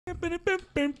don't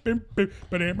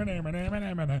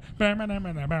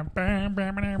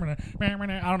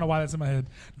know why that's in my head.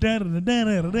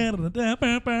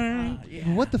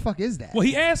 What the fuck is that? Well,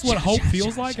 he asked what hope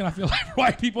feels like, and I feel like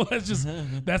white people,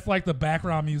 that's like the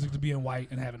background music to being white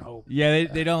and having hope. Yeah,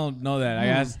 they don't know that. I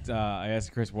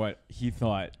asked Chris what he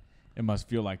thought it must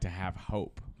feel like to have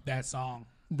hope. That song.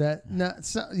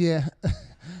 Yeah.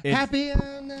 Happy.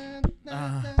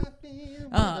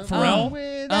 Pharrell.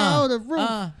 Without a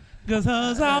roof. Because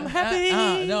I'm happy.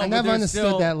 No, I never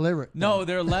understood that lyric. No,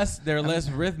 they're less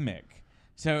rhythmic.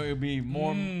 So it would be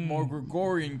more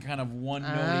Gregorian kind of one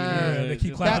note. They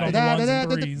keep clapping on the ones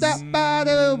and threes.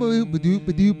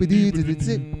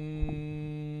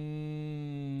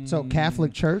 So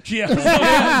Catholic Church? Yeah.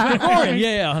 Gregorian.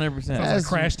 Yeah, 100%. Sounds like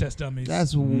Crash Test Dummies.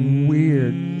 That's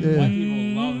weird. White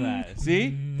people love that.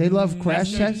 See? They love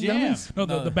Crash Test Dummies? No,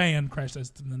 the band Crash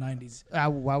Test in the 90s.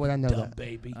 Why would I know that?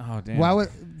 Baby. Oh, damn. Why would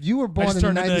you were born I just in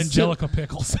turned the into 90s? Angelica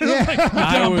Pickles.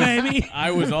 Baby. I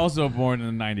was also born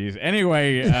in the 90s.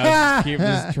 Anyway, keep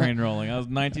this train rolling. I was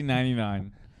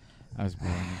 1999. I was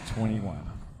born in 21.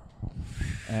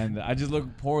 And I just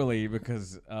look poorly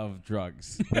because of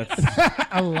drugs. That's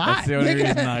a lot. That's the only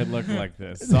reason I look like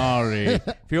this. Sorry.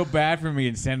 Feel bad for me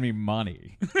and send me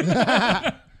money.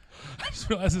 I just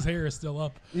realized his hair is still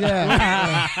up.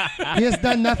 Yeah. He has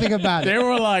done nothing about it. They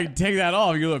were like, take that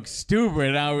off. You look stupid.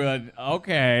 And I was like,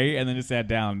 okay. And then just sat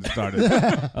down and started.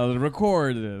 I'll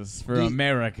record this for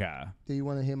America. Do you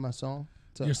want to hear my song?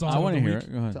 Your song? I want to hear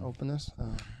it. Go ahead. To open this?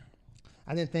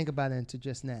 I didn't think about it until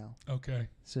just now. Okay.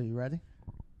 So you ready?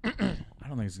 I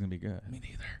don't think it's going to be good. Me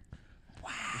neither.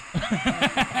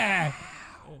 Wow.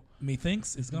 Me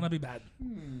thinks it's going to be bad.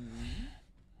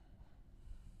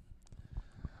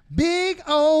 Big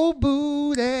old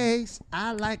booties.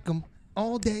 I like them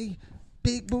all day.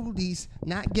 Big booties,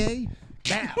 not gay.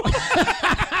 Bow.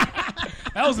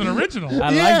 That was an original. I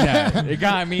like that. It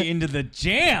got me into the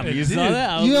jam. You saw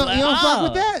that? You don't fuck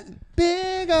with that?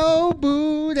 Big old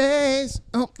booties.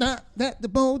 Oh, not that the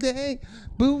booty.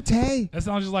 Booty. That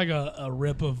sounds just like a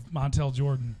rip of Montel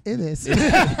Jordan. It is.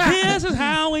 This is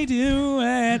how we do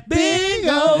it. Big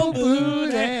old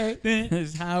booty. This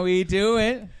is how we do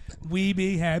it.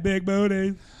 We had big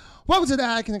booty. Welcome to the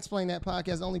I Can Explain That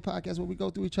podcast, the only podcast where we go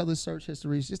through each other's search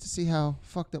histories just to see how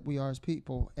fucked up we are as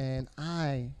people. And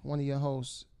one of your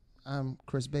hosts, I'm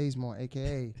Chris Bazemore,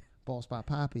 a.k.a. Ball Spot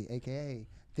Poppy, a.k.a.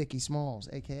 Dickie Smalls,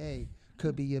 a.k.a.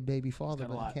 Could be your baby father,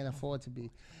 but I can't afford to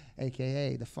be,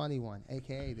 a.k.a. the funny one,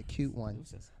 a.k.a. the cute one.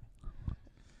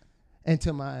 And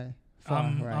to my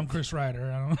I'm Chris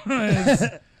Reiter. I don't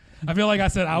know. I feel like I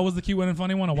said I was the cute one and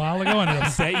funny one a while ago, and it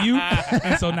upset you,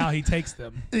 and so now he takes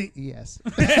them. Yes.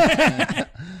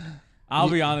 I'll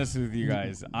be honest with you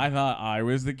guys. I thought I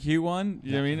was the cute one,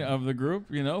 you know what I mean, of the group.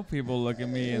 You know, people look at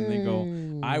me and they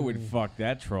go, I would fuck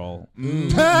that troll.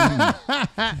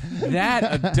 That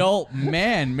adult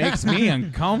man makes me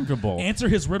uncomfortable. Answer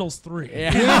his riddles 3.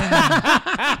 Yeah.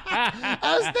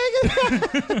 I was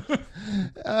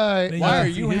thinking Why are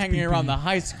you hanging around the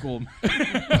high school?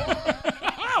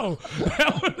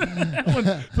 That one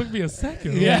took me a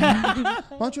second. Yeah.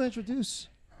 Why don't you introduce?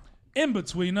 In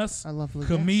between us, I love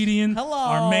comedian, Hello.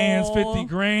 our man's 50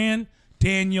 grand,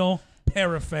 Daniel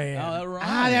Perafan. Oh, that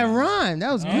rhymed. That rhymed.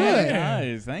 That was good.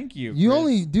 Nice. Thank you. You Chris.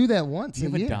 only do that once Do you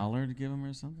a have year. $1 to give him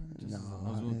or something? Just, that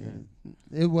was real good.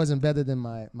 It wasn't better than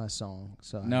my song.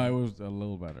 So No, it was a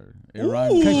little better. It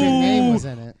rhymed because your name was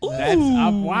in it. That's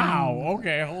wow.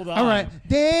 Okay, hold on. All right,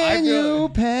 Daniel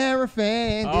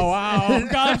Perafan. Oh wow! Oh,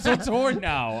 God, I'm so torn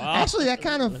now. Actually, that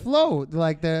kind of flowed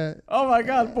like the. Oh my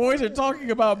God, boys are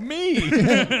talking about me.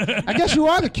 I guess you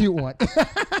are the cute one.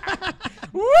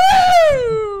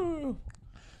 Woo!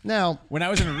 Now, when I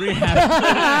was in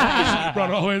rehab, brought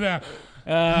it all the way down.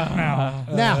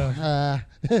 Now,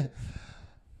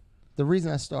 the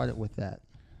reason I started with that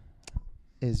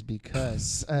is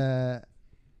because I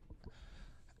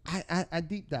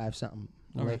deep dive something,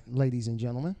 ladies and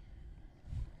gentlemen,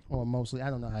 or mostly. I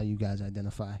don't know how you guys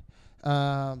identify.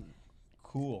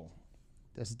 Cool.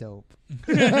 That's dope.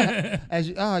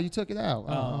 You took it out.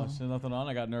 Oh, so nothing on.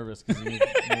 I got nervous because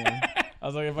I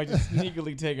was like, if I just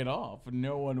sneakily take it off,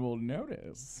 no one will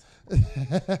notice.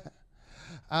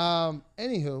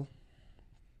 Anywho,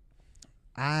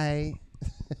 I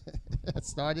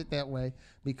started that way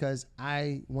because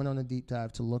I went on a deep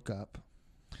dive to look up.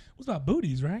 It was about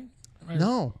booties, right?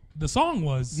 No. The song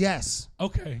was. Yes.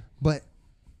 Okay. But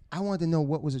I wanted to know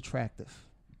what was attractive.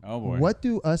 Oh, boy. What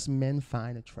do us men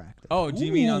find attractive? Oh, do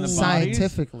you mean on the bodies?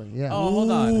 Scientifically, yeah. Oh,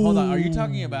 hold on. Are you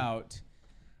talking about,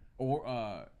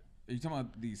 are you talking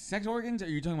about the sex organs, or are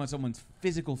you talking about someone's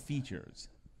physical features?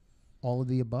 all of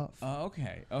the above.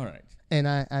 Okay. All right. And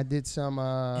I did some.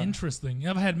 Interesting.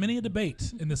 I've had many a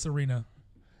debate in this arena.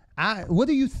 What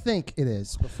do you think it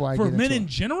is before I For get men into in it?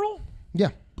 general? Yeah.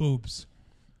 Boobs.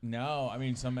 No, I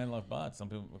mean some men love butts. Some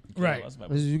people Right. less about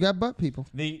butts. You got butt people.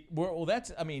 Well,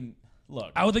 that's. I mean,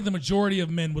 look. I would think the majority of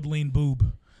men would lean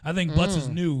boob. I think butts is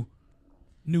new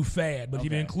fad, but if you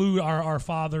Okay. include our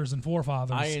fathers and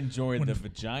forefathers. I enjoyed the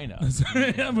vagina.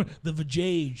 the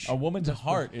vajayge. A woman's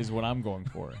heart is what I'm going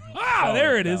for. Ah,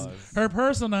 there it is. fellas. Her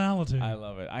personality. I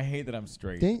love it. I hate that I'm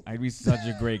straight. Dang. I'd be such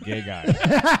a great gay guy.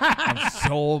 I'm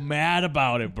so mad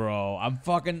about it, bro. I'm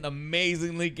fucking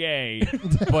amazingly gay,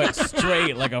 but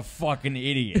straight like a fucking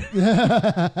idiot.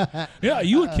 Yeah,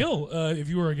 you would kill if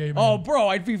you were a gay man. Oh, bro,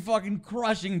 I'd be fucking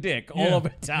crushing dick all Yeah. over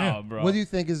town, Yeah. bro. What do you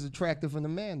think is attractive in a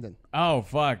man then? Oh,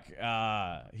 fuck.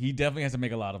 He definitely has to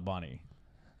make a lot of money.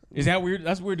 Is that weird?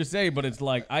 That's weird to say, but it's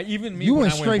like even me You when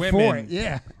went I straight went for women, it.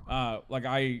 Yeah. like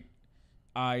I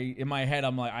in my head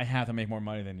I'm like I have to make more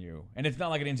money than you, and it's not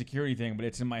like an insecurity thing, but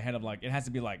it's in my head of like it has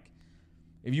to be like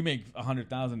if you make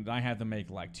 100,000, I have to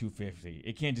make like 250.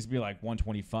 It can't just be like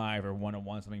 125 or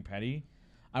 101 something petty.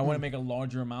 I want to make a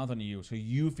larger amount than you, so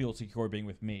you feel secure being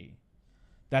with me.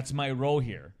 That's my role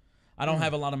here. I don't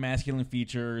have a lot of masculine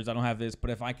features. I don't have this,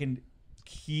 but if I can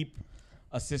keep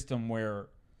a system where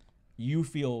you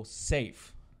feel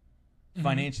safe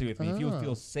financially with me, if you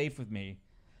feel safe with me,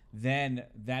 then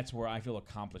that's where I feel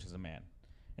accomplished as a man.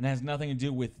 And it has nothing to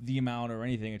do with the amount or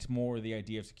anything. It's more the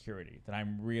idea of security that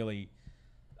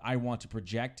I want to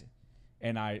project,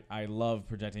 and I love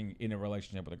projecting in a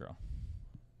relationship with a girl.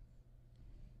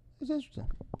 It's interesting.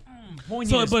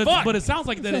 But it sounds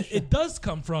like that it does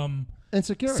come from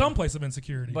Insecurity. some place of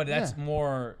insecurity. But that's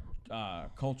more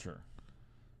culture,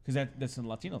 because that's a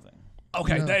Latino thing.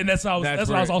 Okay, No. and that's what I was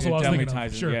where also it what I was definitely thinking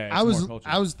ties of. in. Sure. Yeah, it's more culture.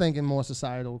 I was thinking more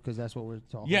societal because that's what we're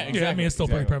talking Yeah, about. exactly. Yeah, I mean, it's still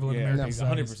pretty prevalent in American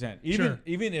exactly. societies. 100%. Sure.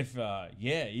 Even if,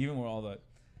 even where all the,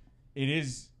 it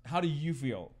is. How do you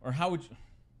feel, or how would?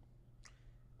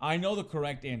 I know the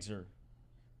correct answer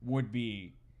would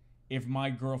be if my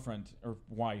girlfriend or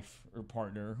wife or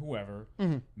partner, whoever,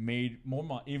 made more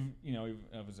money. If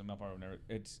it was a male partner,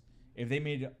 it's if they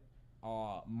made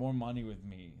more money with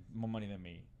me, more money than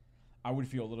me, I would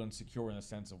feel a little insecure in the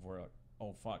sense of where,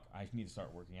 oh fuck, I need to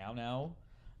start working out now.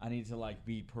 I need to like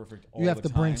be perfect all the time. You have to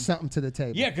bring something to the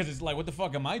table. Yeah, because it's like, what the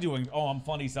fuck am I doing? Oh, I'm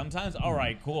funny sometimes. All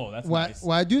right, cool. That's Well, nice.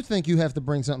 well, I do think you have to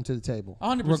bring something to the table.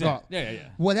 100%. Yeah.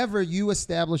 Whatever you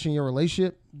establish in your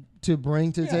relationship to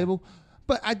bring to the table.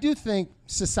 But I do think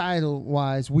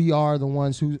societal-wise, we are the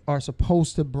ones who are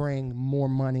supposed to bring more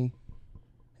money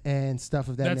and stuff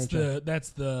of that nature. That's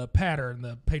the pattern,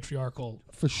 the patriarchal.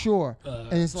 For sure.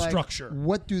 And it's like, structure.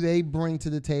 what do they bring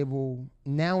to the table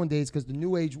nowadays? Because the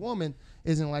new age woman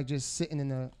isn't like just sitting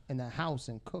in the house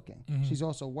and cooking. She's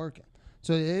also working.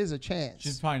 So there is a chance.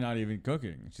 She's probably not even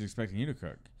cooking. She's expecting you to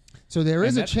cook. So there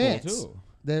is And a that's cool, chance.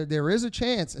 too. There is a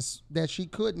chance that she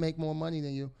could make more money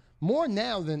than you. More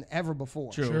now than ever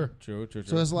before. True. Sure.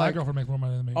 So it's My like, girlfriend makes more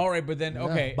money than me. All right, but then,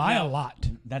 okay. By now- a lot.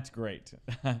 That's great.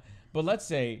 But let's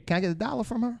say, can I get $1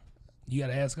 from her? You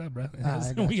gotta ask her, bro.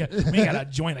 I we ain't got a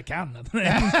joint account. Nothing.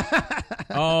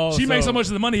 She makes so much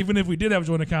of the money. Even if we did have a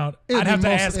joint account, It'd I'd be have to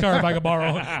most- ask her if I could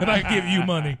borrow, if I could give you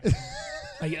money.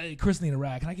 Like, hey, Chris need a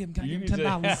ride. Can I give him You need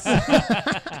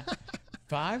 $10?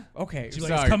 5? Okay. She's like,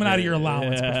 sorry, it's coming out of Chris. your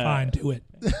allowance, but fine, do it.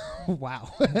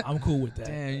 Wow. I'm cool with that.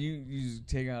 Damn, you just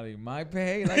take out of my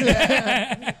pay like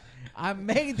that? I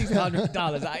made these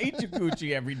 $100. I eat your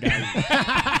Gucci every day.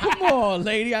 Come on,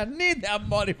 lady. I need that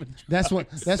money for That's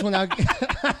when I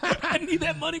I need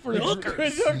that money for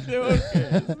hookers.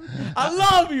 I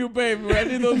love you, baby. I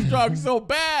need those drugs so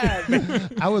bad.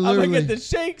 I would I'm gonna literally get the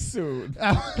shake soon.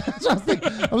 that's what I was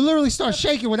thinking. I would literally start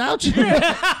shaking without you.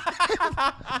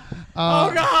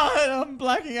 Oh God, I'm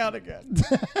blacking out again.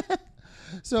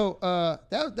 So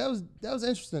that was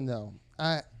interesting though.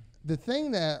 The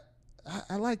thing that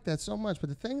I like that so much, but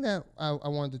the thing that I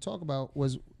wanted to talk about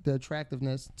was the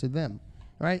attractiveness to them,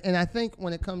 right? And I think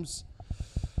when it comes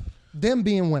them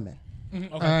being women, Okay.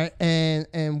 all right,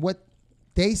 and what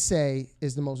they say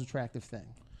is the most attractive thing.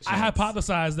 I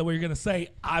hypothesize that what you're gonna say,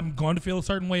 I'm going to feel a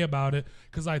certain way about it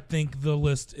because I think the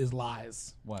list is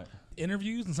lies. What?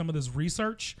 Interviews and some of this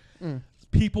research,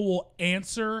 people will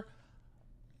answer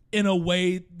in a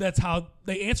way that's how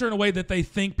they answer in a way that they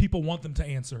think people want them to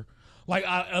answer. Like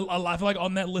I feel like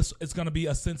on that list, it's going to be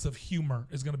a sense of humor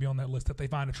is going to be on that list that they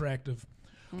find attractive,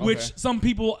 which some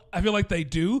people I feel like they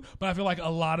do, but I feel like a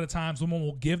lot of times women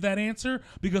will give that answer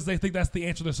because they think that's the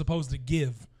answer they're supposed to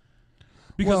give.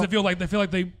 Because Well- they feel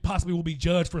like they possibly will be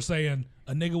judged for saying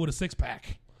a nigga with a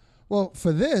 6-pack. Well,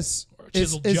 for this, Or a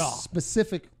it's chiseled jaw.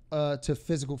 specific to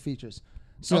physical features.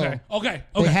 So okay.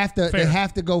 They have to. Fair. They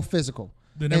have to go physical.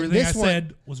 Then And everything I this one-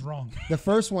 said was wrong. The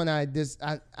first one I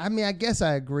mean, I guess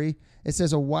I agree. It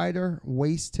says a wider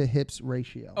waist to hips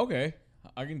ratio. Okay,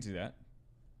 I can see that.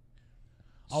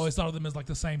 I always thought of them as like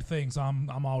the same thing, so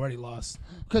I'm already lost.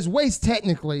 Because waist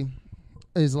technically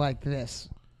is like this.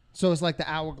 So it's like the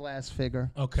hourglass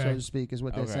figure, Okay. so to speak, is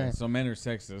what they're Okay, saying. so men are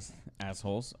sexist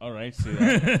assholes. All right, see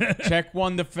that. Check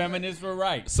one. The feminists were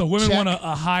right. So women Check. want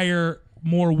a higher,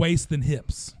 more waist than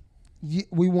hips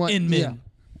We want in men.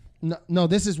 Yeah. No,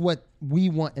 this is what we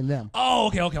want in them. Oh,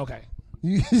 okay.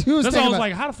 You was That's why I thinking was about,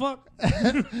 like, how the fuck?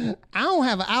 I don't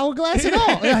have an hourglass at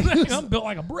all. Like, I'm built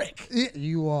like a brick. yeah,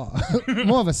 you are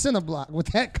more of a cinder block with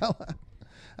that color.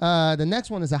 The next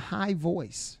one is a high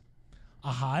voice.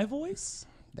 A high voice?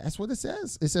 That's what it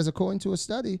says. It says, according to a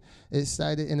study, it's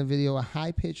cited in a video, a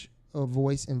high pitch of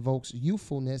voice invokes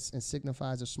youthfulness and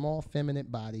signifies a small feminine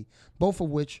body, both of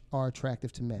which are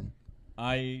attractive to men.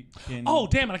 I can. Oh,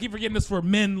 damn it. I keep forgetting this for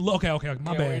men. Okay.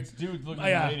 My yeah, bad. It's dudes looking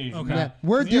Yeah, at ladies. okay. Yeah,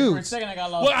 we're For a dudes. second, I got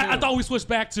lost. Well, I thought we switched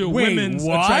back to Wait, women's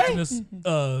what? attractiveness.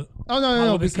 Oh, how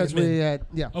no, would they see because it, men? we had,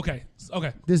 yeah. Okay.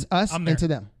 There's us I'm there. and to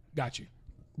them. Got you.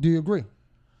 Do you agree?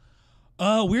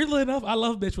 Weirdly enough, I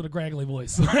love a bitch with a graggly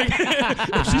voice. Like,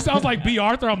 if she sounds like B.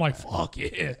 Arthur, I'm like, fuck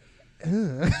yeah.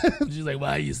 She's like,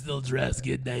 why are you still dressed?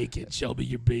 Get naked. Show me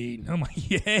your bean. I'm like,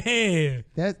 yeah.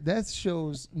 That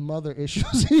shows mother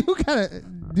issues. You gotta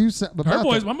do something about Her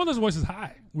voice, that. my mother's voice is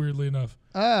high, weirdly enough.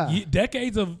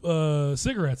 Decades of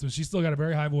cigarettes, but she's still got a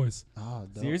very high voice. Oh,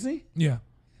 dope. Seriously? Yeah.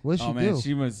 What did Oh she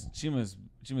man, do?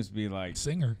 she must be like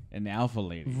Singer. an alpha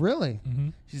lady. Really?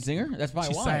 She's a singer. That's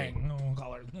probably She why. sang. No,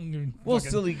 call her. Well,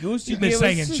 Fucking- silly goose, you They gave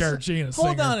sang us in church. She ain't a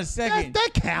Hold singer. on a second. That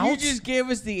counts. You just gave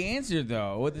us the answer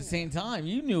though. At the same time,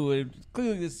 you knew it.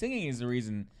 Clearly, the singing is the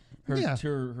reason.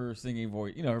 Her singing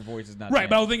voice. You know, her voice is not Right,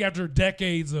 but I would think after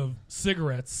decades of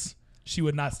cigarettes, she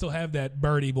would not still have that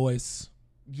birdie voice.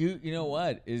 You know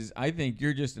what is? I think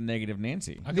you're just a negative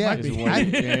Nancy. Yeah, might Is be. what-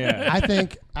 yeah. I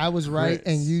think I was right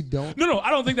Chris. and you don't. No, I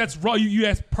don't think that's wrong. You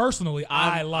asked personally.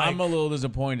 I'm a I little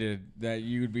disappointed that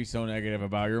you would be so negative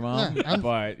about your mom, Yeah,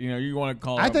 but you want to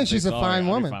call. her I up think and say she's a sorry, fine I'd be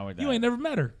woman. fine with You that. ain't never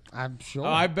met her. I'm sure.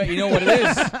 I bet you know what it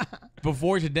is.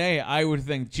 Before today, I would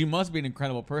think she must be an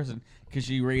incredible person because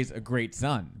she raised a great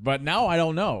son. But now I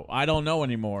don't know. I don't know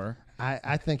anymore.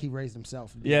 I think he raised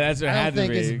himself. Yeah, that's what it I had don't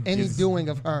to think be. it's any 'cause doing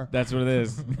of her. That's what it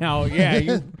is. Now,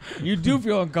 yeah, you do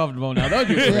feel uncomfortable now, don't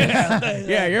you?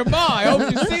 Yeah, your mom. I hope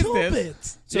she sees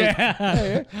this.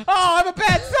 Yeah. Oh, I'm a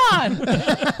bad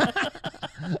son.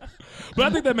 But I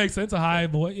think that makes sense. A high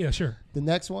voice. Yeah, sure. The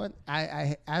next one,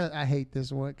 I hate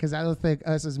this one because I don't think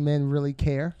us as men really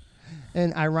care.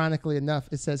 And ironically enough,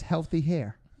 it says healthy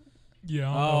hair.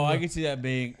 Yeah. Oh, I can see that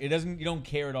being. It doesn't. You don't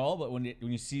care at all. But when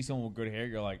you see someone with good hair,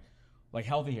 you're like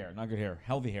healthy hair, not good hair,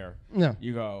 healthy hair. No.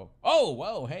 You go, oh,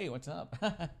 whoa, hey, what's up?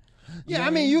 Yeah, know I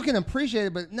what mean, you can appreciate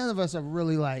it, but none of us are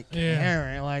really like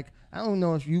caring. Like, I don't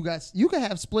know if you can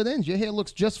have split ends. Your hair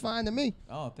looks just fine to me.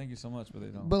 Oh, thank you so much, but they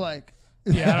don't. But like,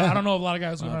 Yeah, I don't know if a lot of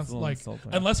guys That's are a little like,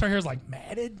 insulting. unless her hair's like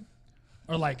matted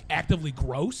or like actively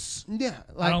gross. yeah,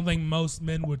 I like don't think most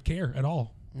men would care at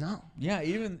all. no, yeah,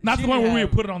 even Not she the point could where we have-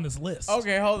 would put it on this list.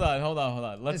 Okay, hold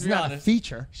on. Let's it's be not honest. a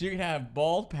feature. She could have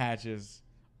bald patches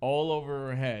all over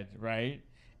her head, right?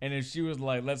 And if she was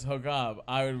like, "Let's hook up,"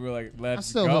 I would be like, "Let's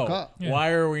still go." hook up. Yeah. Why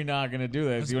are we not gonna do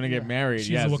this? You want to get married? She's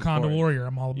Yes, a of Wakanda course. warrior.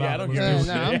 I'm all about Yeah, I it. don't Let's give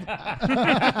do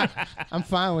a it. shit. I'm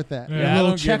fine with that. Yeah, A I little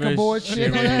don't give a checkerboard shit. shit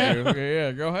on that.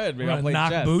 Yeah, go ahead. We're Man. I'll gonna play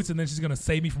knock chess. boots and then she's gonna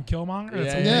save me from Killmonger.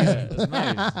 That's Yeah, amazing. it's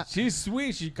nice. She's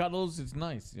sweet. She cuddles. It's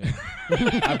nice. Yeah.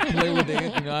 I play with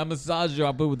I massage her.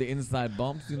 I play with the inside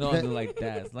bumps. I do like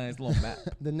that. It's a nice little map.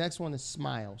 The next one is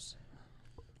smiles,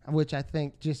 which I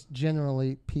think just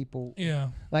generally people Yeah.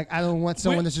 like. I don't want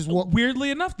someone that's just walk.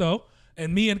 Weirdly enough, though,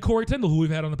 and me and Corey Tyndall, who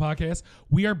we've had on the podcast,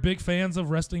 we are big fans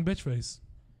of resting bitch face.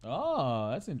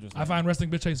 Oh, that's interesting. I find resting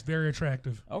bitch face very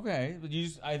attractive. Okay, but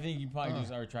I think you probably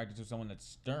just are attracted to someone that's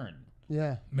stern.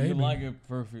 Yeah, Maybe. You like a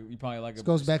perfect. You probably like this a.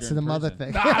 goes back to stern the mother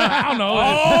person. thing. I don't know.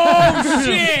 Oh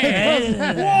shit!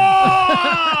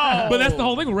 Whoa! But that's the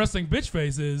whole thing with resting bitch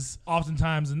face is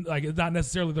oftentimes, and like, it's not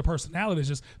necessarily their personality. It's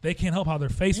just they can't help how their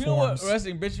face You know what forms.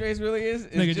 resting bitch face really is?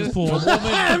 It's Nigga just pulled. a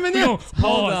woman. You know,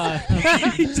 Hold pause.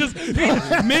 on. He just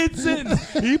mid sentence,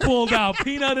 he pulled out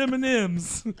peanut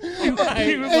M&Ms. He was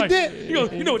like, then- he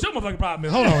goes, you know what your motherfucking problem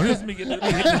is? Hold on, let me hit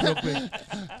this real quick.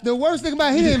 The worst thing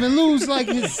about it, he didn't even lose like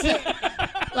his.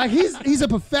 Like he's a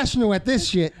professional at this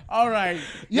shit. All right.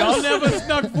 Yes. Y'all never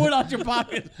snuck food out your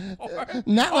pocket before.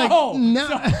 Not like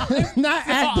not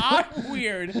So at I'm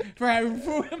weird for having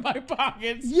food in my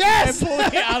pockets. Yes. And pulling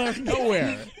it out of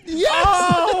nowhere. yes.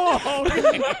 Oh,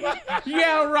 okay.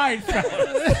 Yeah, right,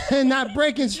 fellas. And not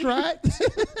breaking stride.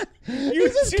 You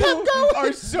just two kept going.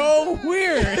 are so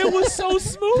weird. It was so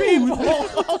smooth.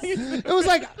 It was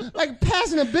like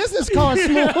passing a business card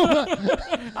smooth.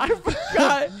 I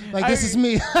forgot. Like this is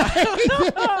me.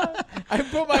 I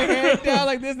put my hand down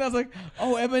like this, and I was like,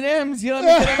 "Oh, M&M's." You let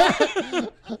me get them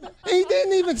out. He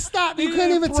didn't even stop. You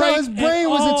couldn't even tell break his brain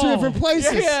was in two at different all.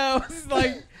 places. Yeah, it was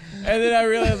like, and then I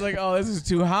realized like, "Oh, this is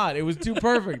too hot." It was too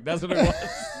perfect. That's what it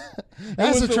was.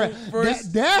 That's was the attractive.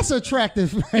 first- That's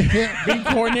attractive right there. Being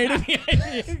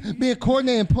coordinated. Being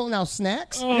coordinated and pulling out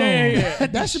snacks. Yeah.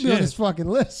 That should be on his fucking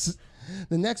list.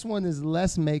 The next one is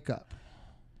less makeup.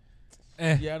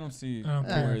 Yeah, I don't see. I don't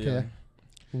I where don't you- care.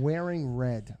 Wearing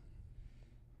red.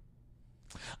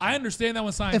 I understand that one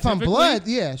If scientifically. I'm blood,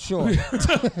 yeah, sure.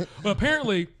 But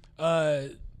apparently,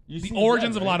 the see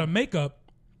origins red, of a lot right? of makeup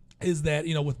is that,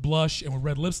 you know, with blush and with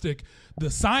red lipstick, the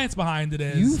science behind it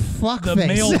is You fuck the face.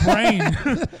 male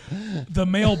brain. The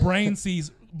male brain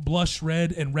sees blush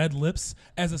red and red lips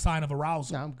as a sign of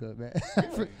arousal. No, I'm good, man.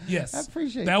 Yes, I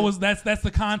appreciate that. that. That's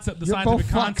the concept, the You're scientific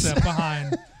both fucks. concept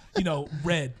behind, you know,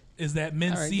 red is that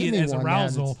men All right, see give it me as one now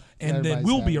arousal that's- and then everybody's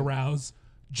will be having. aroused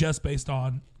just based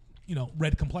on, you know,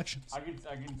 red complexions. I can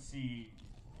see.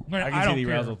 I, I can see don't the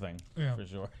care. arousal thing Yeah. for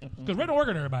sure. Because red don't work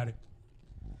on everybody.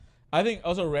 I think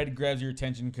also red grabs your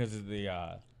attention because of the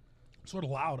Sort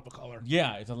of loud of a color.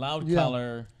 yeah, it's a loud Yeah.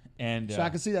 color and So I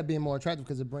can see that being more attractive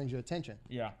because it brings your attention.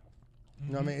 yeah.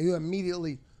 You know what I mean? You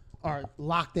immediately are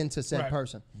locked into said Right.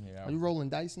 person. Yeah. Are you rolling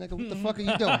dice, nigga? What the fuck are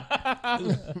you doing?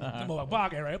 I'm like,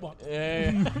 "Bog, right? Bog."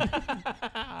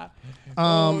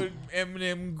 Oh,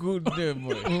 Eminem good boy.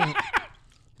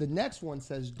 The next one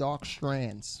says dark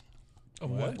strands.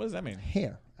 Of What what? does that mean?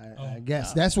 Hair, I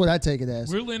guess. That's what I take it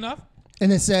as. Weirdly enough,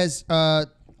 And it says,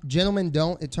 gentlemen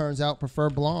don't, it turns out, prefer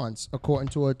blondes, according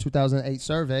to a 2008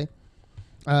 survey.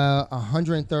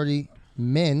 130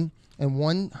 men and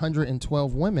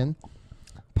 112 women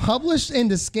published in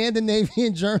the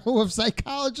Scandinavian Journal of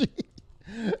Psychology.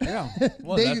 Yeah.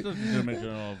 Well, They- that's a legitimate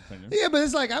general opinion. Yeah, but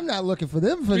it's like, I'm not looking for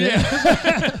them for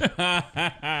that.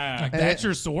 like, that's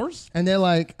your source. And they're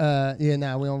like, we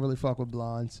don't really fuck with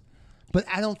blondes. But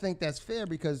I don't think that's fair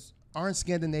because aren't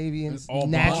Scandinavians All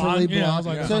naturally blonde? Yeah, I was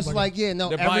blonde? like, So it's sounds like, yeah, no,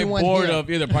 They're probably everyone bored here. of.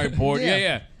 Yeah, they're probably bored. Yeah.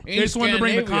 Yeah. They just wanted to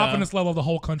bring the confidence level of the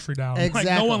whole country down. Like,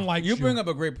 Exactly. no one likes You bring up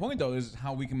a great point though. Is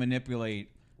how we can manipulate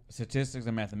statistics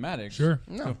and mathematics Sure.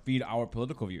 to feed our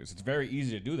political views. It's very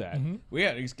easy to do that. We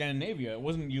had in Scandinavia. It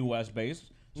wasn't U.S. based.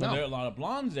 So No. there are a lot of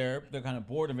blondes there. They're kind of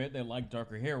bored of it. They like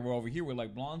darker hair. We're over here. We're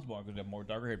like blondes more because they're more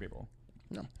darker hair people.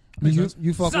 No. Makes You, sense.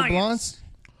 you fuck with Science.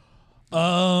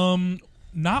 blondes?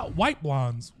 Not white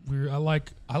blondes. I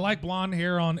like blonde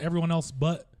hair on everyone else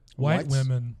but white Whites?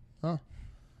 women. Huh.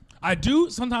 I do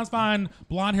sometimes find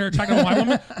blonde hair attractive on white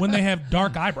women when they have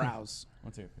dark eyebrows.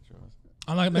 Let's take a picture of this.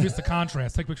 I'm like, maybe it's the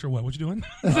contrast. Take a picture of what? What you doing?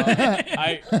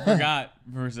 I forgot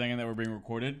for a second that we're being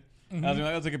recorded. I was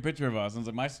like, let's take a picture of us. And I was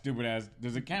like, my stupid ass,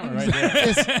 there's a camera right there.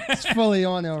 It's fully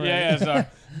on already. yeah, sorry.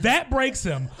 That breaks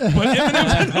him. But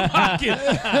Eminem's in the pocket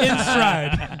in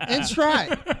stride. In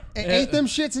stride. And ate them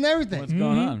shits and everything. What's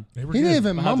going on? They were He didn't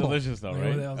good. even How mumble. delicious though,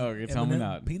 right? Okay, tell me Eminem,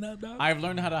 not. Peanut dog. I've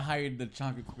learned how to hide the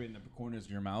chocolate spit in the corners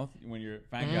of your mouth when you're a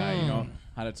fat guy. You know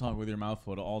how to talk with your mouth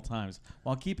full at all times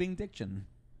while keeping diction.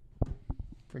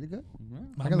 Pretty good.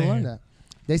 My I gotta learn man. that.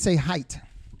 They say height.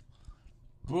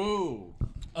 Boo.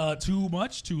 Too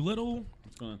much, too little.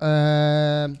 What's going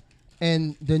on?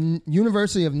 And the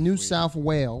University of New South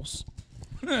Wales.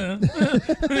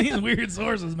 These weird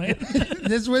sources, man.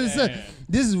 This is what it says. Yeah.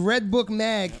 This is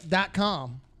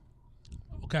redbookmag.com.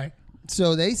 Okay.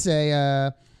 So they say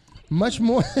much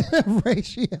more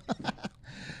ratio.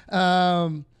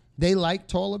 They like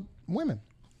taller women.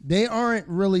 They aren't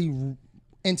really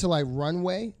into like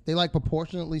runway. They like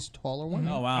proportionately taller women.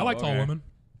 Oh wow. I like tall okay. women.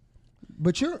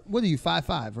 But what are you,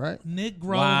 5'5", right?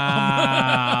 Negro.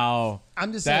 Wow.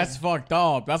 I'm just That's saying. fucked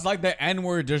up. That's like the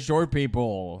N-word to short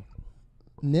people.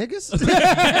 Niggas?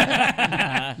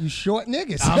 You short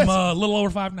niggas. I'm a little over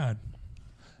 5'9".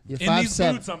 You're In these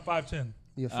 5'7". boots, I'm 5'10".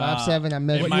 You're 5'7". I in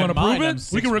measure. What, my you want to prove mind, I'm it?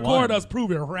 We can record 6'1". us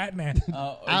prove it right now.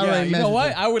 I already you know measured what?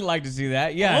 it. I would like to see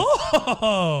that. Yes.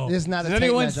 Oh, It's not a Does tape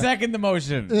anyone measure. second the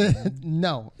motion?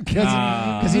 No,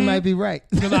 because he might be right.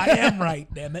 because I am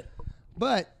right. Damn it.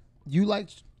 But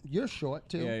you're short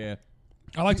too. yeah.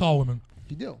 I like tall women.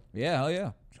 You do. Yeah, hell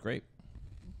yeah. It's great.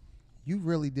 you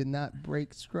really did not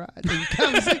break stride in the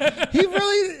conversation. He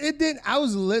really, it did. I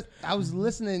was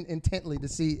listening intently to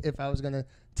see if I was gonna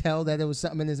tell that there was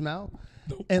something in his mouth,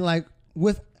 and like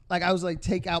I was like,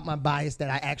 take out my bias that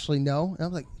I actually know, and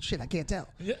I'm like, shit, I can't tell.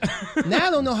 Yeah. Now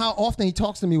I don't know how often he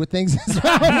talks to me with things in his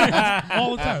mouth.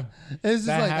 All the time. It's just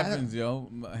that like, happens, yo.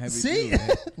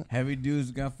 Heavy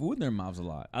dudes got food in their mouths a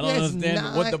lot. I don't Yes,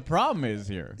 understand what the problem is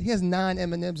here. he has 9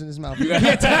 M&Ms in his mouth.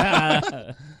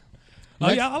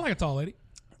 Oh yeah, I like a tall lady.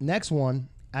 Next one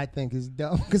I think is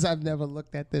dumb because I've never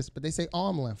looked at this, but they say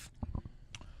arm length.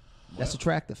 That's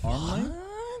attractive. Arm length?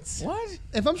 What?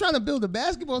 If I'm trying to build a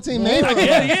basketball team, maybe.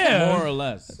 Yeah. More or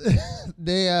less.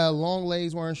 They long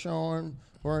legs weren't shown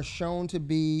to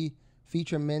be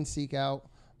feature men seek out,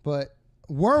 but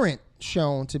weren't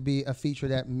shown to be a feature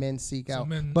that men seek out.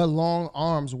 But long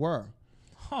arms were.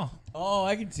 Huh. Oh,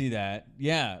 I can see that.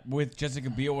 Yeah, with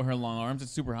Jessica Biel with her long arms,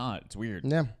 it's super hot. It's weird.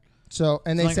 Yeah. So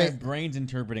and It's they like say my brain's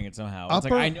interpreting it somehow. It's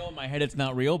like I know in my head it's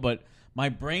not real, but my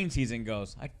brain sees it and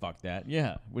goes, "I'd fuck that."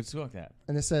 Yeah, would fuck that.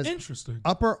 and it says Interesting.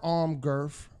 upper arm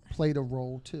girth played a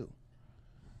role too.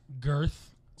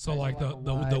 Girth. So like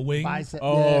the wing. Bicep,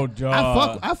 Oh,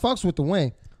 yeah. I fucks with the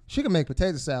wing. She can make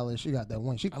potato salad. She got that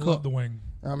wing. She I cook. love the wing.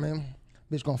 I mean,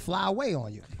 bitch gonna fly away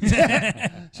on you.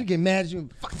 She get mad at you.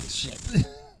 And fucking shit.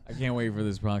 I can't wait for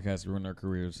this podcast to ruin our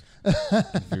careers.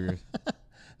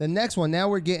 The next one. Now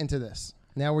we're getting to this.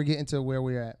 Now we're getting to where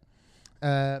we're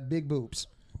at. Big boobs.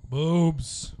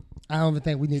 Boobs. I don't even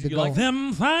think we need to You go. like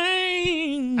them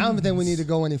things? I don't even think we need to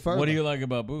go any further. What do you like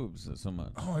about boobs so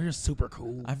much? Oh, you're super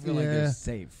cool. I feel like Yeah. they're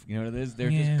safe. You know what it is? They're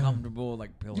Yeah. just comfortable,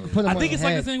 like pillows. Put 'em I on think your it's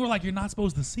like head. the thing where like you're not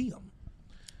supposed to see them.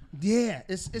 Yeah,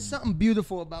 it's something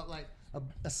beautiful about like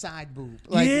a side boob.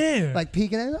 Like, Yeah. like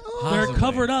peeking at. Oh, They're Possibly.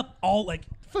 covered up all like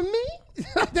for me.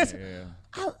 That's, Yeah.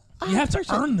 I you have to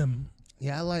appreciate- earn them.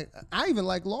 Yeah, I even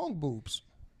like long boobs.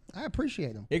 I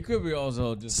appreciate them. It could be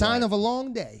also just Sign like of a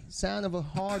long day. Sign of a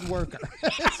hard worker.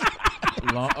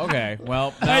 okay.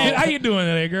 Well, How you doing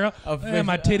today, girl? Official-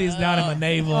 My titties down in my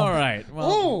navel. All right.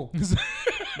 Well, Oh,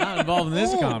 not involved in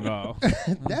this Ooh. combo.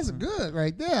 that's good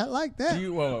right there. I like that.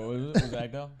 Whoa, was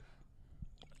that go?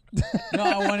 No,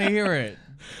 I want to hear it.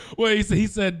 Well, he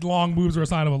said long boobs are a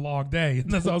sign of a long day. And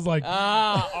that's I was like,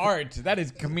 Art. That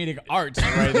is comedic art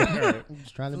right there. I'm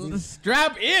just trying to be.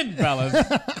 Strap in, fellas.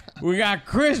 We got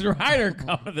Chris Reiter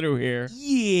coming through here.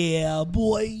 yeah,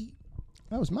 boy.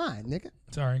 That was mine, nigga.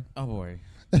 Sorry. Oh boy.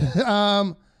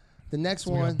 The next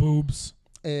We got one boobs,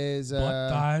 is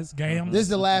butt, thighs, gams. this is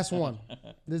the last one.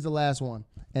 This is the last one,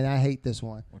 and I hate this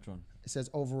one. Which one? It says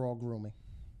overall grooming.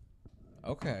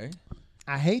 Okay.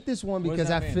 I hate this one What does because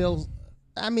that I mean? feel.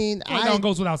 I mean, That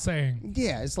goes without saying.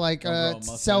 yeah, it's like Overall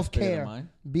mustache self bigger than care, mine?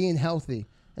 being healthy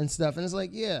and stuff, and it's like,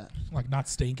 yeah. Like not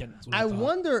stinking. is what I thought.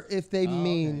 wonder if they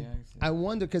mean. yeah, I see. I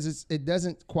wonder because it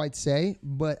doesn't quite say,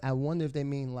 but I wonder if they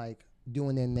mean like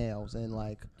doing their nails and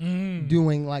like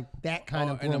doing like that kind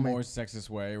of in a grooming more sexist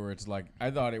way, where it's like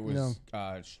I thought it was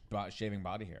No. shaving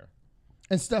body hair.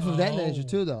 and stuff of that nature Oh.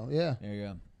 too, though. Yeah,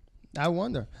 Yeah. I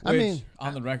wonder. Which, I mean,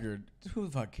 on the record, who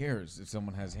the fuck cares if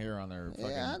someone has hair on their fucking?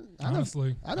 yeah, I done,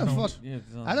 Honestly, I done don't. fucked. Yeah,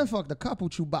 it's not- I done fucked a couple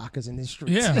Chewbaccas in these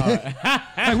streets. Yeah.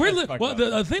 Like we're Fucked well, up.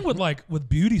 the thing with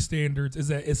beauty standards is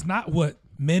that it's not what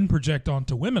men project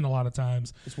onto women a lot of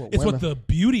times. It's what what women- the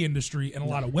beauty industry and a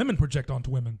lot of women project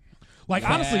onto women. Like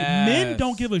honestly, men Yes.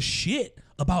 don't give a shit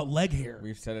about leg hair.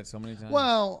 We've said it so many times.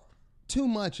 Well, too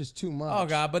much is too much. oh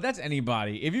god, but that's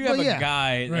anybody. If you have Well, yeah. a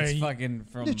guy that's Right. fucking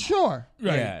from Sure.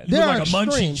 Right. Yeah. You There look are like a munchie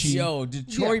extremes. cheek. Yo,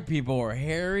 Detroit people are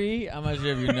hairy. I'm not sure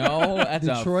if you know. That's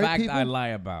Detroit a fact people? I lie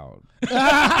about.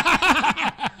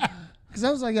 Because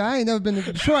I was like, I ain't never been to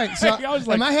Detroit. So I was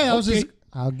like, in my head, I was okay. just,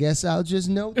 I guess I'll just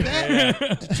note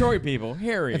that. Detroit people,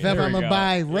 hairy. If There ever we I'm going to go.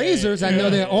 buy razors, I know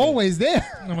they're always there.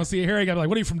 I'm gonna see a hairy guy like,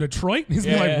 "What are you from Detroit?" He's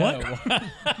gonna be like, "What?"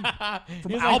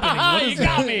 From Albany, what you is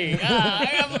got me. I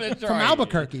am from Detroit. From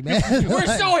Albuquerque, man. We're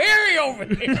so hairy over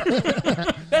here.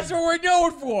 That's what we're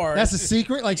known for. That's a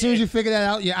secret. Like, as soon as you figure that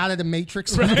out, you're out of the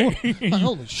matrix. Like,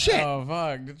 holy shit. Oh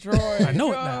fuck, Detroit. I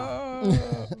know it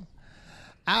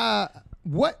now.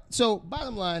 What? So,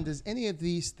 bottom line, does any of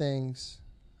these things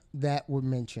that were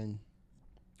mentioned,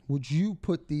 would you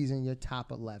put these in your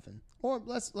top 11? Or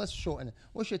let's shorten it.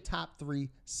 What's your top 3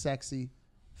 sexy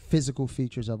physical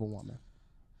features of a woman?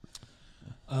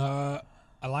 I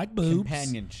like boobs.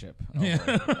 Companionship.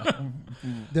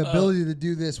 The ability to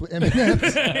do this with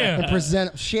M&Ms and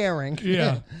present sharing.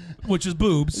 Yeah, which is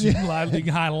boobs. You can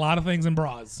hide a lot of things in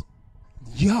bras.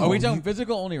 Yo, Are we talking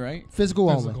physical only, right? physical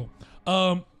only? Physical.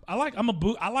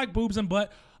 I like boobs and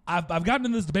butt. I've gotten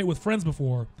in this debate with friends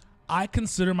before. I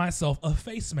consider myself a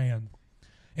face man.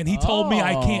 And he told me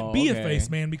I can't be a face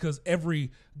man because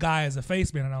every guy is a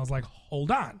face man. And I was like,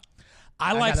 hold on.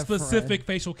 I like specific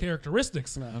facial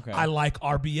characteristics. Okay. I like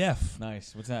RBF.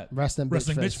 Nice. What's that? Resting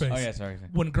bitch face. Oh, yeah, sorry.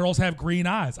 When girls have green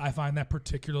eyes, I find that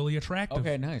particularly attractive.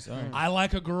 Okay, nice. All right. I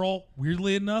like a girl,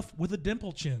 weirdly enough, with a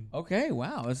dimple chin. Okay,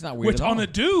 wow. That's not weird Which at all. on a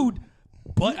dude,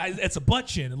 but it's a butt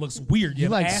chin. It looks weird. You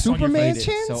have like ass Superman on your face.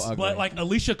 chins? So ugly. But like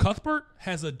Alicia Cuthbert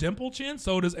has a dimple chin,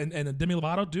 so does and Demi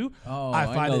Lovato do. Oh, I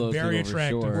find it very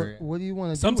attractive. Sure. What do you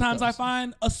want to do? Sometimes I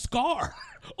find a scar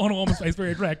on a woman's face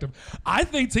very attractive. I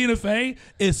think Tina Fey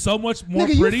is so much more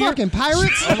prettier. You fucking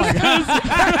pirates? Oh my god!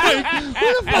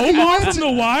 Omar from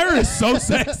The Wire is so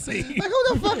sexy. Like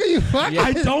who the fuck are you fucking?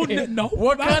 I don't know.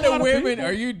 What kind of women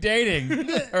are you dating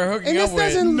or hooking up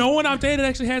with? No one I've dated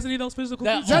actually has any of those physical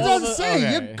features. That's what I'm saying.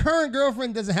 Your current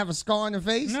girlfriend doesn't have a scar on her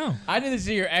face. No. I didn't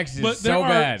see your exes But so there are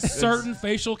bad. certain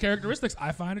facial characteristics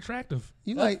I find attractive.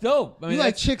 You That's like dope. I mean, you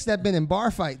like chicks that been in bar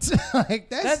fights. Like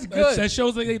that's good. That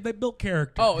shows they built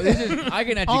character. Oh, this is. I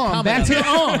can actually comment back on to this. the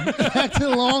arm. Back to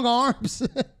the long arms.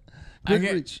 I Good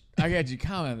can reach. actually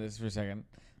comment on this for a second.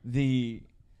 The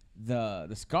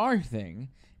scar thing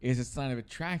is a sign of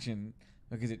attraction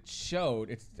because it showed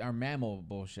it's our mammal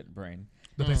bullshit brain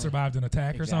that they survived an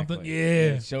attack or something. Exactly.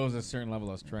 Yeah. It shows a certain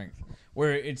level of strength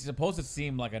where it's supposed to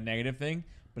seem like a negative thing,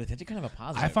 but it's actually kind of a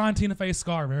positive. I find Tina Fey's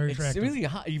scar very it's attractive. really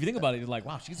hot. If you think about it, you're like,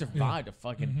 wow, she survived a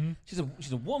fucking. She's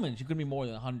a woman. She couldn't be more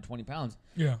than 120 pounds.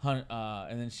 Yeah.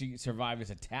 And then she survived this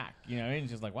attack. You know what I mean?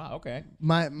 It's just like, wow, okay.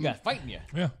 You got fighting you.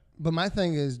 Yeah. But my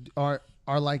thing is, are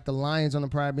like the lions on the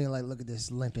pride being like, look at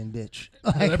this limping bitch.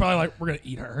 They're probably like, we're gonna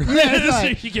eat her. Yeah,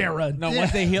 like, she can't run. No,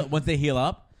 once they heal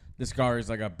up, the scar is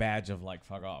like a badge of like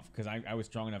fuck off because I was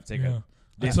strong enough to take a.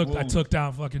 I took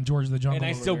down fucking George of the Jungle, and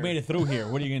I still made it through here.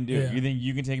 What are you gonna do? Yeah. You think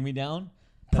you can take me down?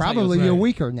 Probably you're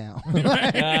weaker now.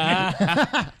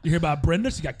 You hear about Brenda?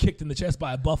 She got kicked in the chest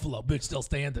by a buffalo. Bitch, still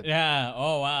standing. Yeah.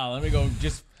 Oh wow. Let me go.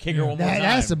 Just kick her one more time.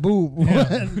 That's a boob.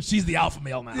 Yeah. She's the alpha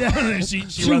male now. Yeah. she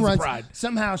runs the pride.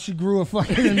 Somehow she grew a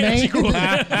fucking mane.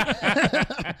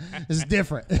 It's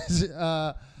different.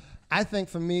 I think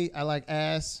for me, I like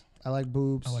ass. I like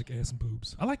boobs. I like ass and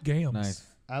boobs. I like gams. Nice.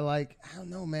 I don't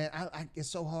know, man. I it's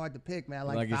so hard to pick, man. I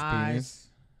like his thighs. penis.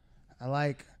 I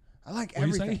like What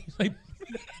everything. you say?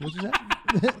 What'd you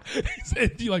say? He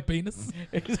said, do you like penis?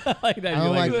 I like that. I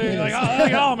don't like penis.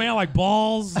 Like, oh man, I like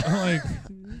balls. Like,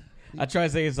 I try to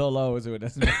say it so low so it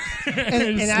doesn't.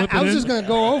 and I was just gonna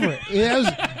go over it. Yeah,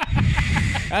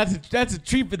 That's a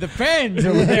treat for the fans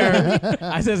over there.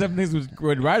 I said some things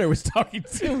when Ryder was talking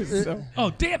to. So.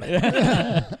 oh damn it!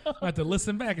 I have to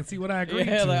listen back and see what I agree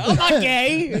to. Like, I'm not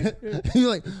gay. You're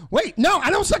like, wait, no, I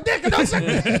don't suck dick. I don't suck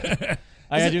dick.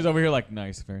 I had you over here like,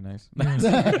 nice, very nice.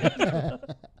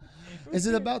 Is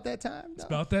it about that time? No. It's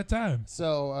about that time.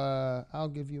 So I'll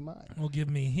give you mine. Well, give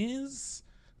me his.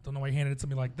 Don't know why you handed it to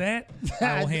me like that.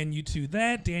 I will hand you to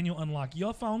that. Daniel, unlock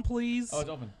your phone, please. Oh, it's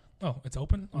open. Oh, it's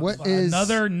open? What is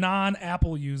another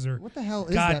non-Apple user? What the hell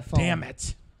is God that phone? damn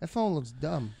it. That phone looks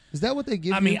dumb. Is that what they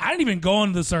give you? I mean, I didn't even go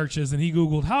into the searches, and he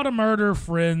Googled how to murder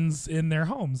friends in their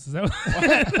homes. Is that what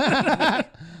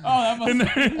Oh, that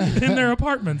must in their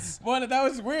apartments? Well, that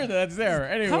was weird that that's there.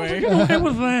 How did you Anyway. get away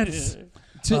with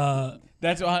that?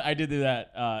 That's why I did do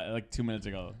that like 2 minutes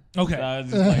ago. Okay. So I was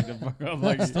just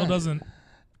like, Still doesn't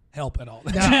help at all.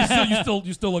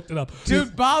 you still looked it up.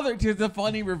 Dude, bother to the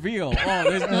funny reveal. Oh,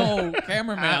 there's no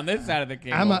cameraman on this side of the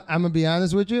cable. I'm gonna be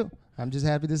honest with you. I'm just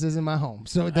happy this isn't my home,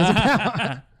 so it doesn't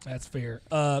count. That's fair.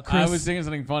 I Chris, was thinking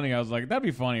something funny. I was like, that'd be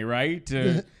funny, right?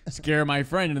 To scare my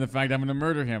friend into the fact I'm going to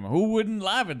murder him. Who wouldn't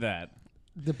laugh at that?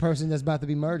 The person that's about to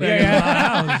be murdered.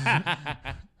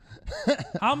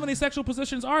 How many sexual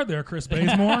positions are there, Chris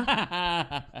Bazemore?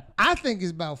 I think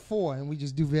it's about 4, and we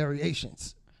just do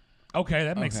variations. Okay,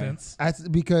 that makes sense.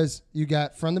 Because you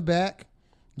got from the back,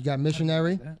 you got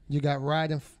missionary, you got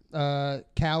riding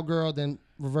cowgirl, then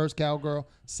reverse cowgirl,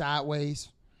 sideways,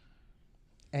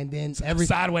 and then every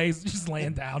sideways, just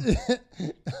laying down,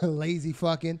 lazy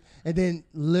fucking, and then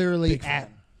literally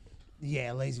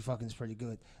lazy fucking is pretty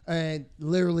good. And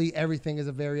literally everything is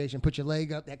a variation. Put your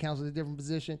leg up, that counts as a different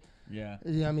position. Yeah.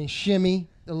 You know what I mean? Shimmy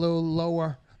a little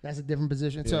lower, that's a different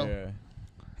position.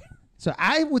 So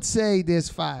I would say there's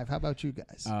 5. How about you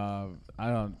guys? I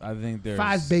think there's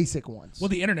 5 basic ones.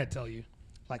 What the internet tell you?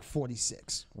 Like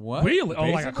 46. What? Really? Oh,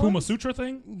 like a Kuma one? Sutra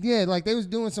thing? Yeah, like they was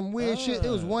doing some weird shit.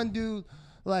 There was one dude,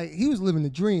 like he was living the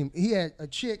dream. He had a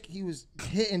chick he was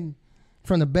hitting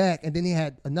from the back, and then he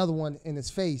had another one in his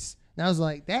face, And I was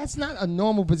like, that's not a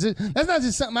normal position. That's not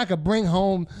just something I could bring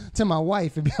home to my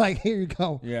wife and be like, here you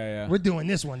go. Yeah. We're doing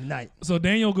this one tonight. So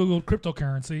Daniel Googled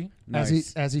cryptocurrency.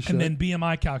 Nice. As he should. And then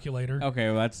BMI calculator. Okay,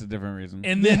 well, that's a different reason.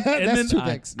 And then, That's two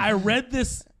things. I read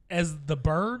this as the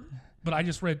bird, but I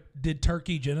just read, did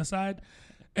Turkey genocide?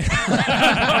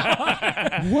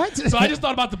 What? So I just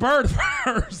thought about the bird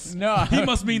first. No. He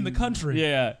must mean the country.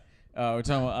 Yeah. We're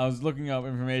talking about, I was looking up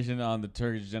information on the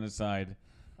Turkish genocide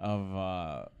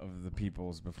of the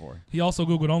peoples before. He also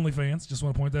Googled OnlyFans. Just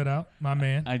want to point that out. My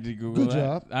man. I did Google Good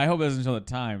that. job. I hope it doesn't show the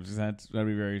times, because that'd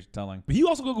be very telling. But he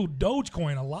also Googled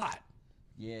Dogecoin a lot.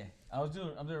 Yeah. I'm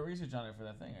doing research on it for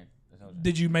that thing I told you.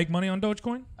 Did you make money on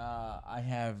Dogecoin? I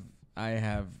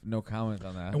have no comment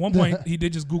on that. At one point, he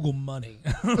did just Google money.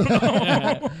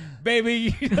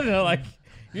 Baby,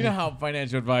 you know how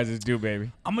financial advisors do,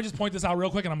 baby. I'm going to just point this out real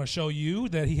quick, and I'm going to show you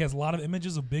that he has a lot of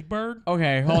images of Big Bird.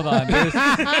 Okay, hold on.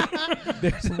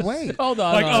 Wait. Hold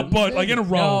on. Like a butt, like in a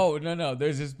row. No.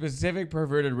 There's a specific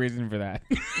perverted reason for that.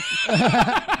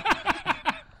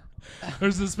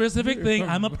 There's a specific thing.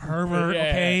 I'm a pervert, Yeah.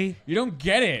 okay? You don't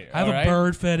get it. I have a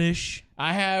bird fetish.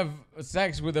 I have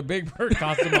sex with a big bird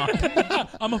costume on.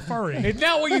 I'm a furry. It's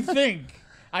not what you think.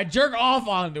 I jerk off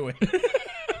onto it.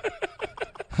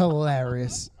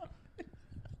 Hilarious.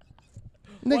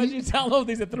 Why'd you download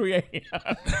these at 3 a.m.?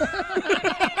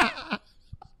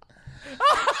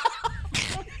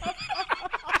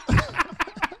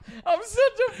 I'm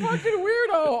such a fucking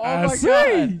weirdo. Oh my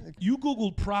God. You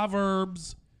Googled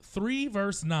Proverbs 3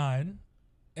 verse 9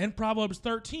 and Proverbs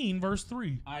 13 verse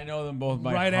 3. I know them both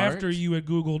by Right heart. after you had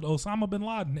Googled Osama bin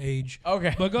Laden age.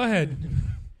 Okay. But go ahead.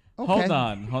 Okay. Hold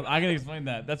on. I can explain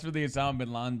that. That's for the Osama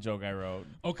bin Laden joke I wrote.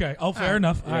 Okay. Oh, fair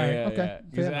enough. All right. Okay.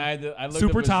 Yeah. 'Cause Fair I looked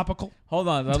Super up his- topical. Hold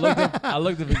on. I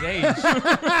looked up his age.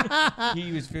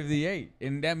 He was 58.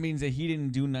 And that means that he didn't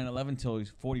do 9/11 until he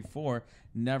was 44.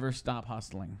 Never stop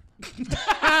hustling. He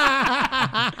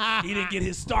didn't get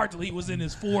his start till he was in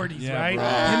his 40s, Yeah, right? bro.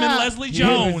 Him and Leslie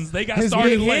Jones, they got his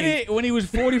started He late. hit it when he was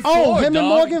 44. Oh, him and dog.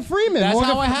 Morgan Freeman. That's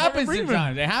Morgan how it happens Freeman.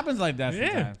 sometimes. It happens like that Yeah.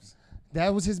 sometimes.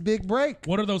 That was his big break.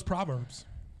 What are those proverbs?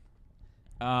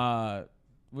 I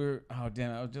was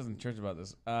just in church about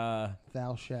this.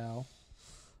 Thou shalt.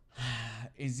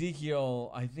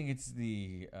 Ezekiel, I think it's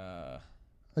the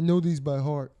I know these by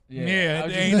heart. I was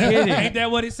just ain't, kidding. ain't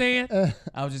that what it's saying?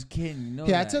 I was just kidding. You know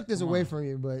Yeah, I that. took this Come away on. from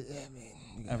you, but I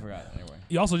mean, I forgot. Anyway.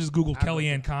 You also just Googled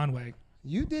Kellyanne Conway.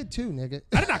 you did too, nigga.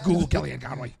 I did not Google Kellyanne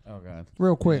Conway. Oh God.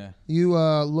 Real quick, Yeah. you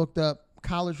looked up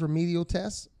college remedial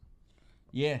tests.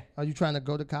 Yeah. Are you trying to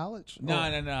go to college? No.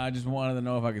 I just wanted to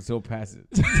know if I could still pass it.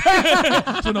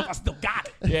 So know if I still got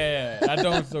it. Yeah, I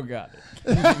don't still got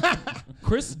it.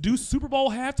 Chris, do Super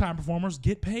Bowl halftime performers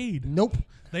get paid? Nope.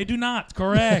 They do not.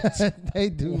 Correct. They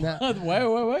do not.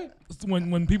 Wait.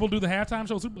 when people do the halftime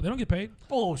show, they don't get paid.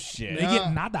 Bullshit. They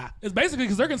get nada. It's basically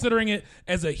because they're considering it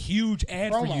as a huge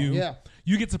ad for Promo, you. yeah.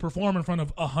 You get to perform in front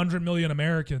of 100 million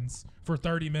Americans for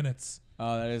 30 minutes.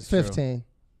 Oh, that is true. 15,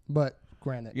 but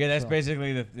granted. Yeah, that's so.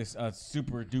 basically this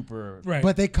super duper. Right.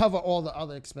 But they cover all the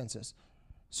other expenses.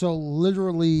 So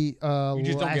literally, You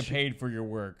just don't last get paid for your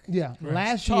work. Yeah, Right.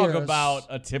 last Talk year's about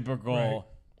a typical. Right.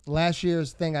 last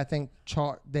year's thing. I think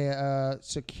Shakira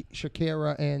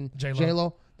and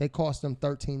J-Lo, they cost them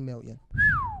 $13 million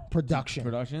production.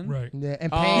 right. Yeah,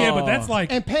 and Oh. paying Yeah, but that's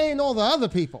like and paying all the other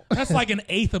people. that's like an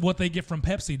eighth of what they get from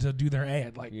Pepsi to do their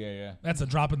ad. Like Yeah. that's a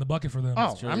drop in the bucket for them.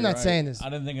 Oh, True, I'm you're not right. saying this. I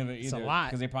didn't think of it It's a either. lot.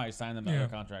 Because they probably signed them to Yeah.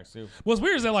 other contracts too. What's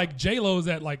weird is that like J-Lo's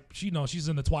at like she's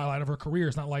in the twilight of her career.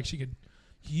 It's not like she could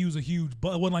use a huge,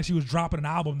 but it wasn't like she was dropping an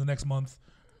album the next month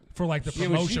for like the Yeah,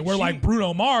 but promotion. she- where like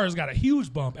Bruno Mars got a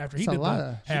huge bump after he It's a did lot the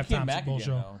of- She came halftime back Super Bowl again,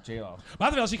 show. though, J-Lo.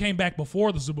 But I feel she came back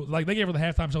before the Super Bowl. Like they gave her the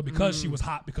halftime show because she was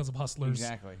hot because of Hustlers.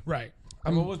 Exactly. Right.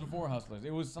 What was before Hustlers?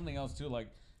 It was something else too. Like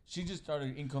she just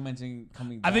started coming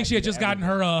I back think she had to just gotten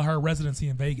everything. her residency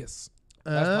in Vegas.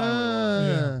 That's probably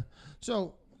what it was.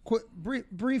 So, quick,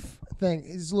 brief thing.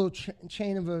 It's a little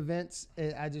chain of events.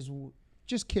 I just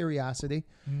curiosity.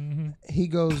 He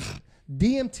goes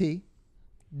DMT,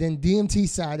 then DMT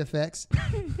side effects.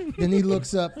 Then he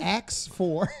looks up Acts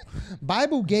 4,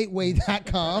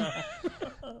 BibleGateway.com,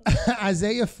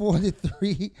 Isaiah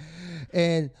 43,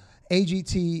 and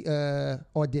AGT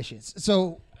auditions.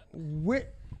 So,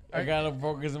 I gotta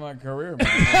focus on my career, man.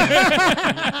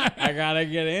 I gotta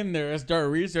get in there and start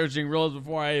researching roles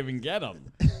before I even get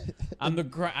them.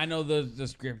 I know the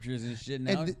scriptures and shit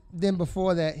now. and then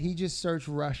before that, he just searched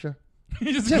Russia.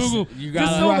 You just Just- Google. You just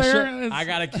gotta- go Russia. there. It's- I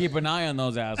gotta keep an eye on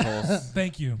those assholes.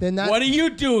 Thank you. They're not. What are you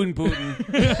doing,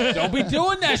 Putin? Don't be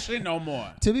doing that shit no more.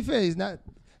 To be fair, it's not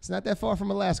that far from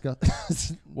Alaska.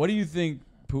 What do you think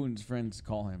Putin's friends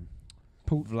call him?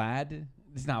 Vlad.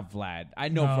 It's not Vlad. I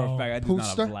know for a fact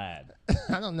it's not a Vlad.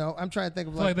 I don't know. I'm trying to think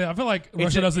of I feel like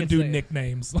Russia doesn't do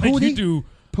nicknames. Like Pootie? you do.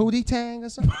 Pootie Tang or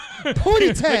something.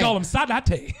 Pootie Tang. They call him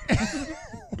Sadate.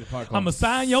 I'm going to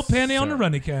sign your penny on the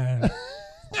running card.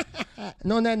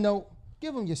 No, on that note,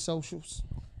 give them your socials.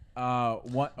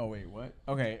 What? Oh, wait, what?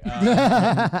 Okay.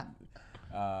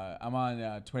 I'm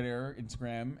on Twitter,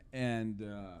 Instagram, and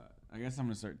I guess I'm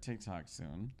going to start TikTok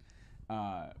soon.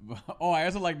 I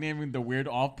also like naming the weird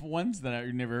off ones that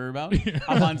I never heard about.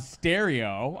 I'm on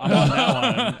Stereo. I'm on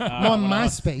that one. I'm on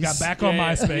MySpace. Got back on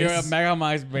MySpace. You're back on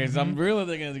MySpace. Mm-hmm. I'm really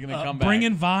thinking it's going to come back.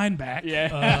 Bringing Vine back. Yeah.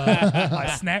 My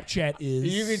Snapchat is.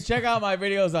 You can check out my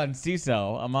videos on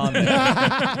CISO. I'm on there.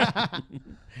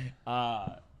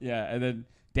 And then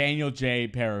Daniel J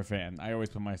Perafan. I always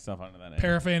put myself under that name.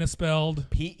 Perafan is spelled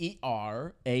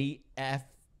Perafan.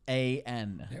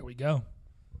 There we go.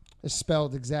 It's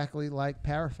spelled exactly like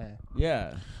paraffin.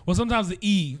 Yeah. Well, sometimes the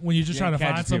E when you're just trying to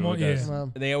find someone. Yeah.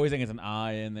 They always think it's an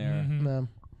I in there. Mm-hmm.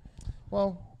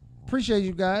 Well, appreciate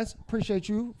you guys. Appreciate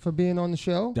you for being on the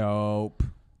show. Dope.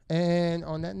 And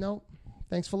on that note,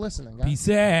 thanks for listening, guys. Peace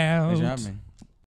out. Thanks for having me.